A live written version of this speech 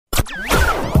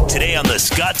Today on The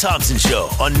Scott Thompson Show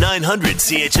on 900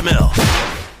 CHML.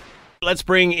 Let's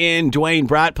bring in Dwayne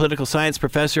Bratt, political science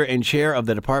professor and chair of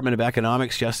the Department of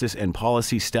Economics, Justice and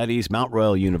Policy Studies, Mount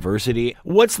Royal University.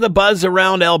 What's the buzz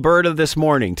around Alberta this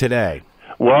morning, today?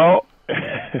 Well,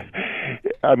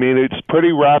 I mean, it's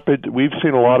pretty rapid. We've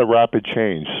seen a lot of rapid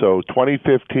change. So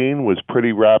 2015 was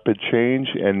pretty rapid change,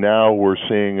 and now we're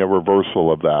seeing a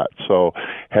reversal of that. So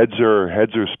heads are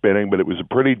spinning, but it was a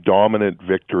pretty dominant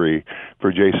victory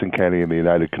for Jason Kenney and the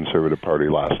United Conservative Party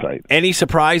last night. Any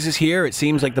surprises here? It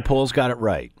seems like the polls got it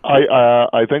right.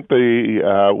 I think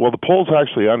the polls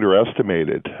actually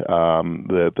underestimated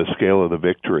the scale of the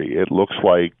victory. It looks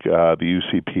like the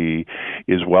UCP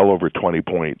is well over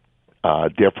 20-point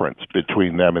difference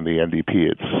between them and the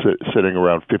NDP. It's sitting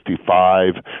around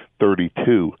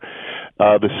 55-32.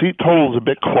 The seat total is a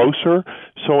bit closer.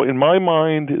 So in my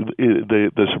mind,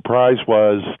 the surprise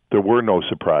was there were no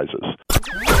surprises.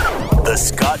 The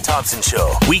Scott Thompson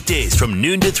Show, weekdays from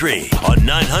noon to 3 on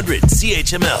 900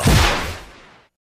 CHML.